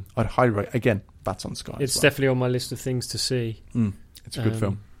film. I'd highly rate. Again, that's on Sky. It's definitely on my list of things to see. It's a good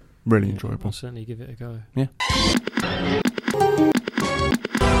film. Really enjoyable. I'll certainly give it a go. Yeah.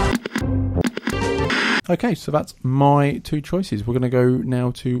 Okay, so that's my two choices. We're going to go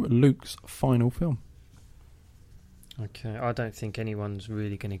now to Luke's final film. Okay, I don't think anyone's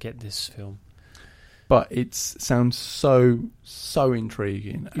really going to get this film. But it sounds so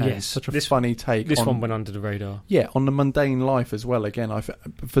intriguing. And it's such a funny take. This one went under the radar. Yeah, on the mundane life as well. Again,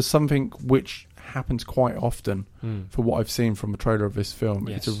 for something which happens quite often, for what I've seen from a trailer of this film,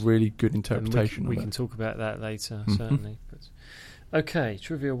 it's a really good interpretation of it. We can talk about that later, certainly. But, okay,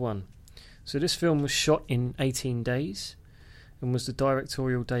 Trivia 1. So this film was shot in 18 days and was the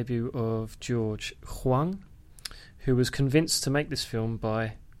directorial debut of George Huang, who was convinced to make this film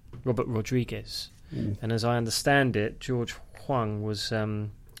by Robert Rodriguez. And as I understand it, George Huang was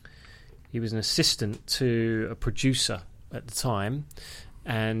he was an assistant to a producer at the time,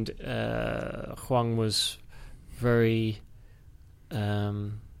 and Huang was very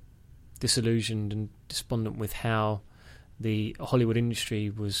disillusioned and despondent with how the Hollywood industry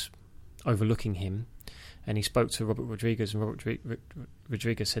was overlooking him, and he spoke to Robert Rodriguez, and Robert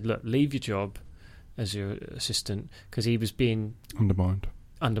Rodriguez said, look, leave your job as your assistant, because he was being undermined,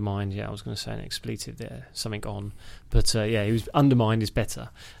 I was going to say an expletive there, something on, but he was undermined is better,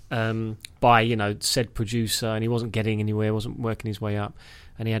 by said producer, and he wasn't getting anywhere, wasn't working his way up,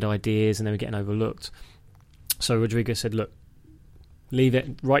 and he had ideas and they were getting overlooked. So Rodriguez said, look, leave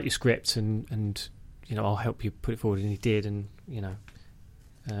it, write your script, and I'll help you put it forward, and he did, and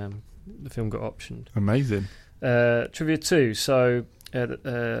the film got optioned. Amazing. Trivia 2. So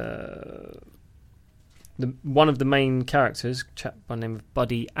one of the main characters, a chap by the name of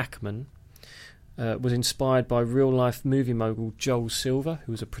Buddy Ackman, was inspired by real-life movie mogul Joel Silver,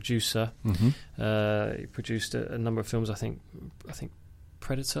 who was a producer. He produced a number of films. I think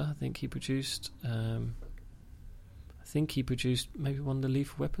Predator. I think he produced. I think he produced maybe one of the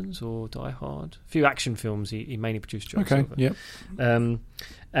Lethal Weapons or Die Hard. A few action films. He mainly produced Joel Silver. Yep.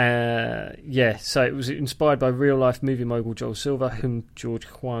 So it was inspired by real-life movie mogul Joel Silver, whom George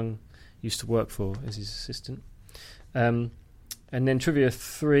Huang used to work for as his assistant. And then Trivia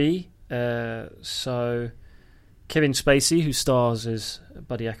 3, so Kevin Spacey, who stars as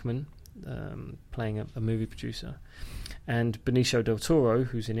Buddy Ackman, playing a movie producer, and Benicio del Toro,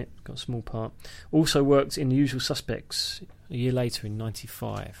 who's in it, got a small part, also worked in The Usual Suspects a year later in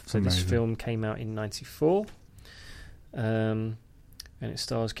 95. So Amazing. This film came out in 94, and it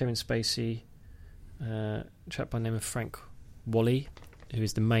stars Kevin Spacey, a chap by the name of Frank Wally, who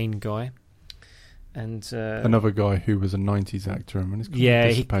is the main guy, and another guy who was a 90s actor and has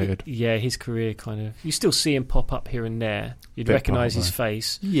dissipated. His career kind of, you still see him pop up here and there. You'd recognise his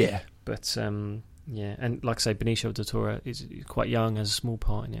face, but and like I say, Benicio del Toro is quite young, has a small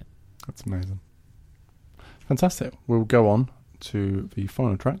part in it. That's amazing. Fantastic. We'll go on to the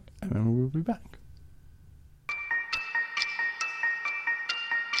final track and then we'll be back.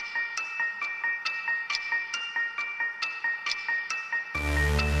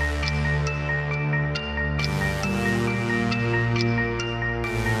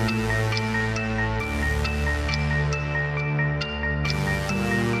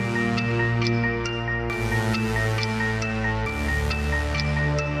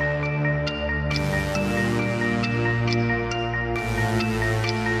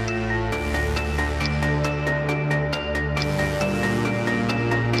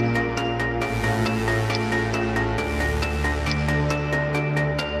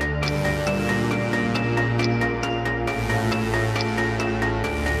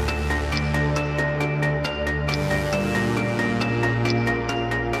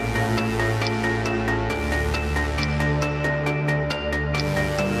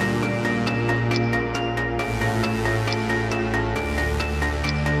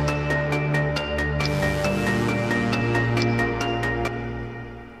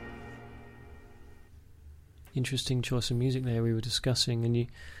 interesting choice of music there we were discussing, and you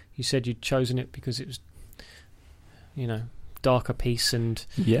said you'd chosen it because it was, darker piece, and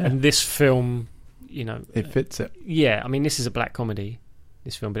this film, it fits it. Yeah, I mean, this is a black comedy,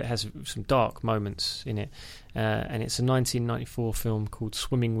 this film, but it has some dark moments in it, and it's a 1994 film called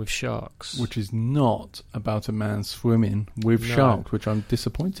Swimming with Sharks, which is not about a man swimming with sharks, which I'm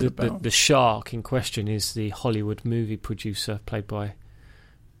disappointed about. The shark in question is the Hollywood movie producer, played by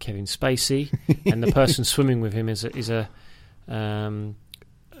Kevin Spacey, and the person swimming with him is a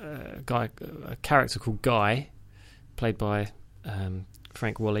character called Guy, played by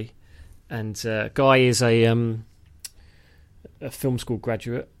Frank Woolley, and Guy is a film school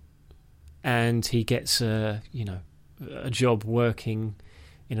graduate, and he gets a job working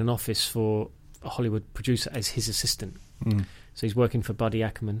in an office for a Hollywood producer as his assistant. So he's working for Buddy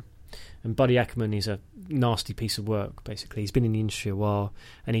Ackerman. And Buddy Ackerman is a nasty piece of work, basically. He's been in the industry a while,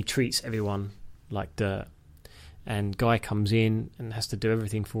 and he treats everyone like dirt. And Guy comes in and has to do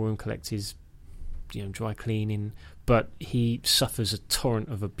everything for him, collect his dry cleaning, but he suffers a torrent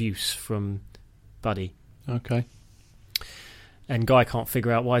of abuse from Buddy. Okay. And Guy can't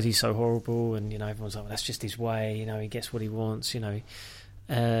figure out why is he so horrible, and everyone's like, well, that's just his way, he gets what he wants,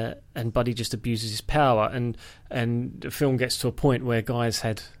 and Buddy just abuses his power, and the film gets to a point where Guy's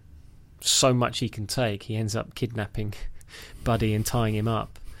had so much he can take, he ends up kidnapping Buddy and tying him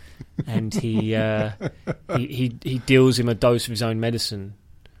up, and he deals him a dose of his own medicine.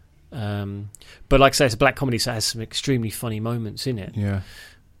 But like I say, it's a black comedy, so it has some extremely funny moments in it. Yeah.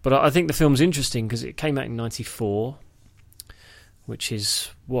 But I think the film's interesting because it came out in 1994, which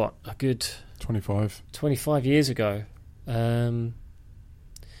is, a good 25 years ago. But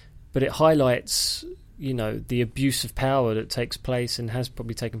it highlights, the abuse of power that takes place and has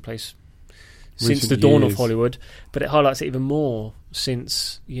probably taken place since the dawn of Hollywood. But it highlights it even more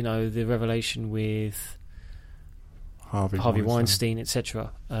since, the revelation with Harvey Weinstein,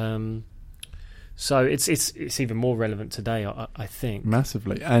 etc. So it's even more relevant today, I think.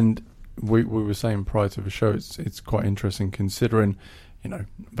 Massively. And we were saying prior to the show, it's quite interesting considering,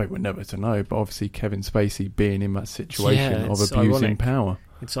 they were never to know, but obviously Kevin Spacey being in that situation of abusing ironic. Power.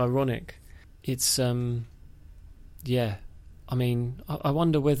 It's ironic. It's, I mean, I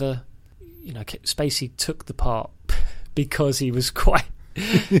wonder whether, Spacey took the part because he was quite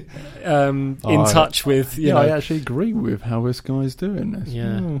in touch with, I actually agree with how this guy's doing this.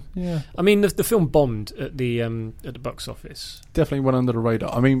 Yeah. I mean, the film bombed at the box office. Definitely went under the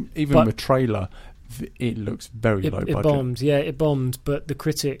radar. I mean, even the trailer, it looks very low budget. It bombed, but the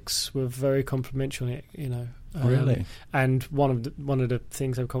critics were very complimentary on it, Really? And one of the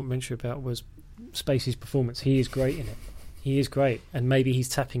things they were complimentary about was Spacey's performance. He is great in it. He is great, and maybe he's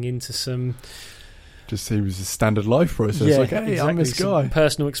tapping into some. Just he was a standard life for us. It's like, hey, exactly. I'm this guy. Some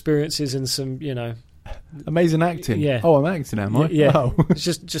personal experiences and some, amazing acting. Yeah. Oh, I'm acting, am I? Yeah. Oh. It's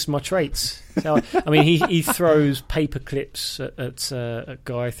just my traits. So, I mean, he throws paper clips at a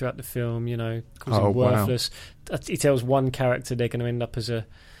guy throughout the film. Calls him worthless. Wow. He tells one character they're going to end up as a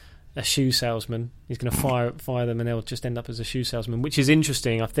shoe salesman. He's going to fire them, and they'll just end up as a shoe salesman, which is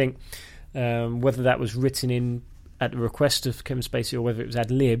interesting. I think whether that was written in at the request of Kevin Spacey or whether it was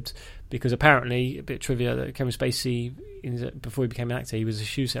ad-libbed, because apparently, a bit of trivia, that Kevin Spacey, before he became an actor, he was a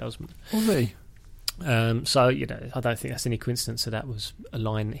shoe salesman. Was he? So, I don't think that's any coincidence that was a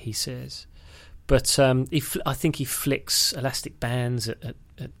line that he says. But I think he flicks elastic bands at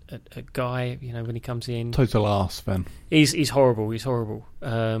Guy, when he comes in. Total arse, then. He's horrible. He's horrible.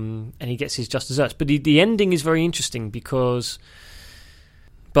 And he gets his just desserts. But the ending is very interesting because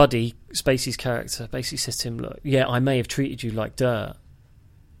Buddy, Spacey's character, basically says to him, look, I may have treated you like dirt,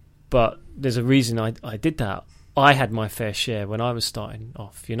 but there's a reason I did that. I had my fair share when I was starting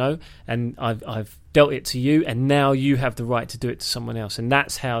off, and I've dealt it to you, and now you have the right to do it to someone else, and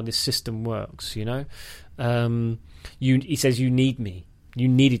that's how this system works, He says you need me. You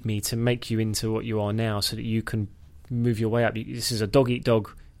needed me to make you into what you are now so that you can move your way up. This is a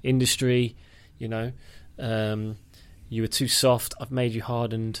dog-eat-dog industry, you were too soft. I've made you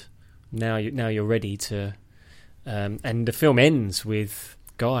hardened. Now you're ready to. And the film ends with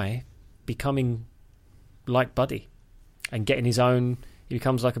Guy becoming like Buddy and getting his own. He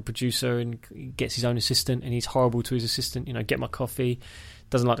becomes like a producer and he gets his own assistant, and he's horrible to his assistant. Get my coffee.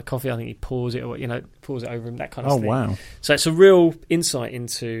 Doesn't like the coffee. I think he pours it, or pours it over him. That kind of thing. Oh wow! So it's a real insight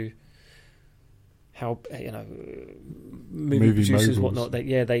into how movie producers, whatnot.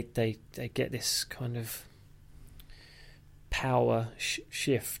 They get this kind of power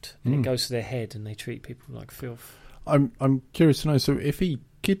shift, and it goes to their head, and they treat people like filth. I'm curious to know. So, if he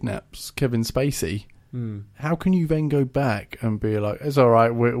kidnaps Kevin Spacey, How can you then go back and be like, it's all right,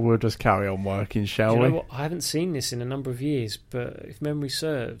 we'll just carry on working, shall we? Know what? I haven't seen this in a number of years, but if memory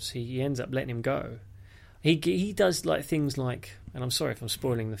serves, he ends up letting him go. He does like things like, and I'm sorry if I'm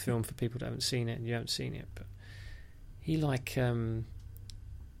spoiling the film for people that haven't seen it and you haven't seen it, but he like,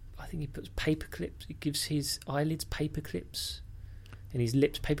 I think he puts paper clips, he gives his eyelids paper clips and his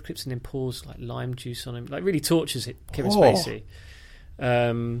lips paper clips and then pours like lime juice on him, like really tortures it, Kevin Spacey.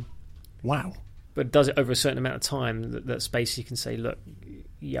 Wow. But does it over a certain amount of time that Spacey can say, look,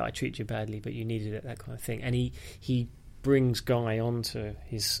 yeah, I treated you badly, but you needed it, that kind of thing. And he brings Guy onto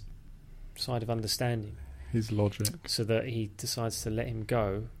his side of understanding. His logic. So that he decides to let him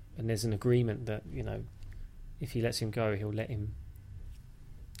go. And there's an agreement that, you know, if he lets him go, he'll let him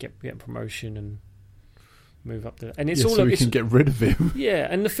get a promotion and move up the... And it's all so we can get rid of him. Yeah,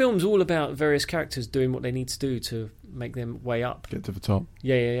 and the film's all about various characters doing what they need to do to make them way up. Get to the top.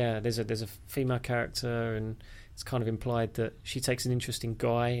 Yeah. There's a female character, and it's kind of implied that she takes an interest in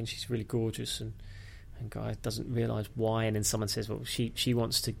Guy, and she's really gorgeous, and Guy doesn't realise why, and then someone says, well, she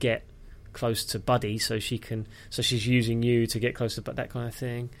wants to get close to Buddy, so she's using you to get close to that kind of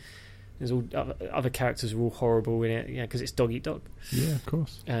thing. There's all other characters are all horrible in it, because it's dog eat dog. Yeah, of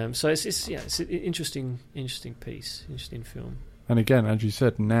course. So it's an interesting piece, interesting film. And again, as you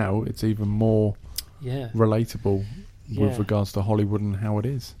said, now it's even more relatable with regards to Hollywood and how it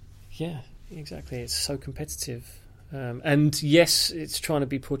is. Yeah, exactly. It's so competitive, and yes, it's trying to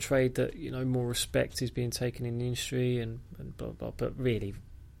be portrayed that more respect is being taken in the industry and blah blah. But really,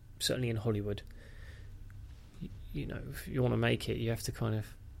 certainly in Hollywood, if you want to make it, you have to kind of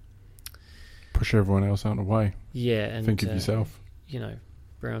push everyone else out of the way. Yeah, and think of yourself.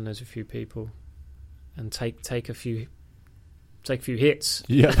 Brown knows a few people, and take a few hits.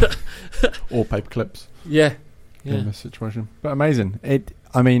 Yeah, or paper clips. Yeah. In this situation, but amazing.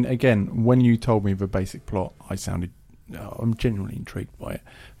 I mean, again, when you told me the basic plot, I'm genuinely intrigued by it.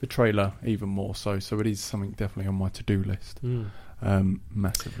 The trailer, even more so. So it is something definitely on my to-do list.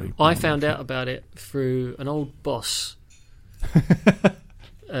 Massively. I found out about it through an old boss.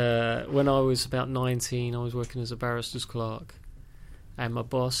 When I was about 19, I was working as a barrister's clerk, and my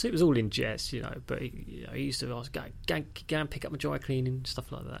boss, it was all in jest, but he used to ask, go and pick up my dry cleaning,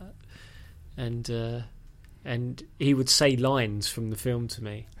 stuff like that, and he would say lines from the film to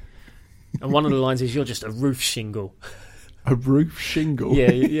me, and one of the lines is, "You're just a roof shingle." A roof shingle?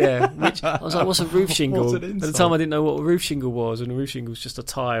 Yeah. Which I was like, what's a roof shingle? At the time, I didn't know what a roof shingle was, and a roof shingle was just a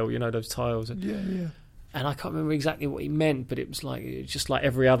tile, those tiles. Yeah. And I can't remember exactly what he meant, but it was just like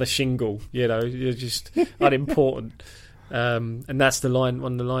every other shingle, you're just unimportant. And that's the line,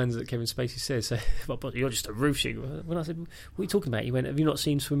 one of the lines that Kevin Spacey says. So, but you're just a roof shingle. When I said, "What are you talking about?" He went, "Have you not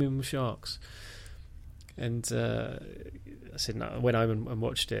seen Swimming with Sharks?" And I said, no. I went home and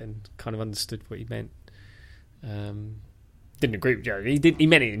watched it and kind of understood what he meant. Didn't agree with Joe. He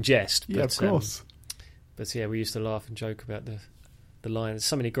meant it in jest. Yeah, of course. But we used to laugh and joke about the lines.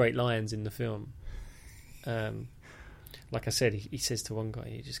 So many great lines in the film. Like I said, he says to one guy,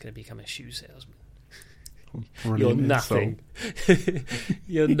 "You're just going to become a shoe salesman. You're nothing.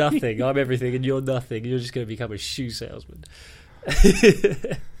 You're nothing. I'm everything, and you're nothing. You're just going to become a shoe salesman."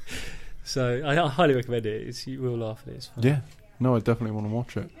 So I highly recommend it. You will laugh at it. It's fun. Yeah, no, I definitely want to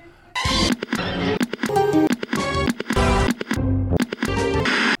watch it.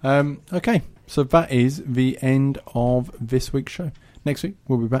 Okay, so that is the end of this week's show. Next week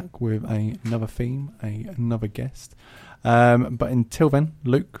we'll be back with another theme, another guest. But until then,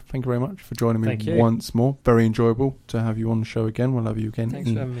 Luke, thank you very much for joining me once more. Very enjoyable to have you on the show again. We'll have you again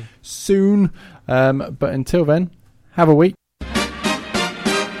Thanks for having me. soon. But until then, have a week.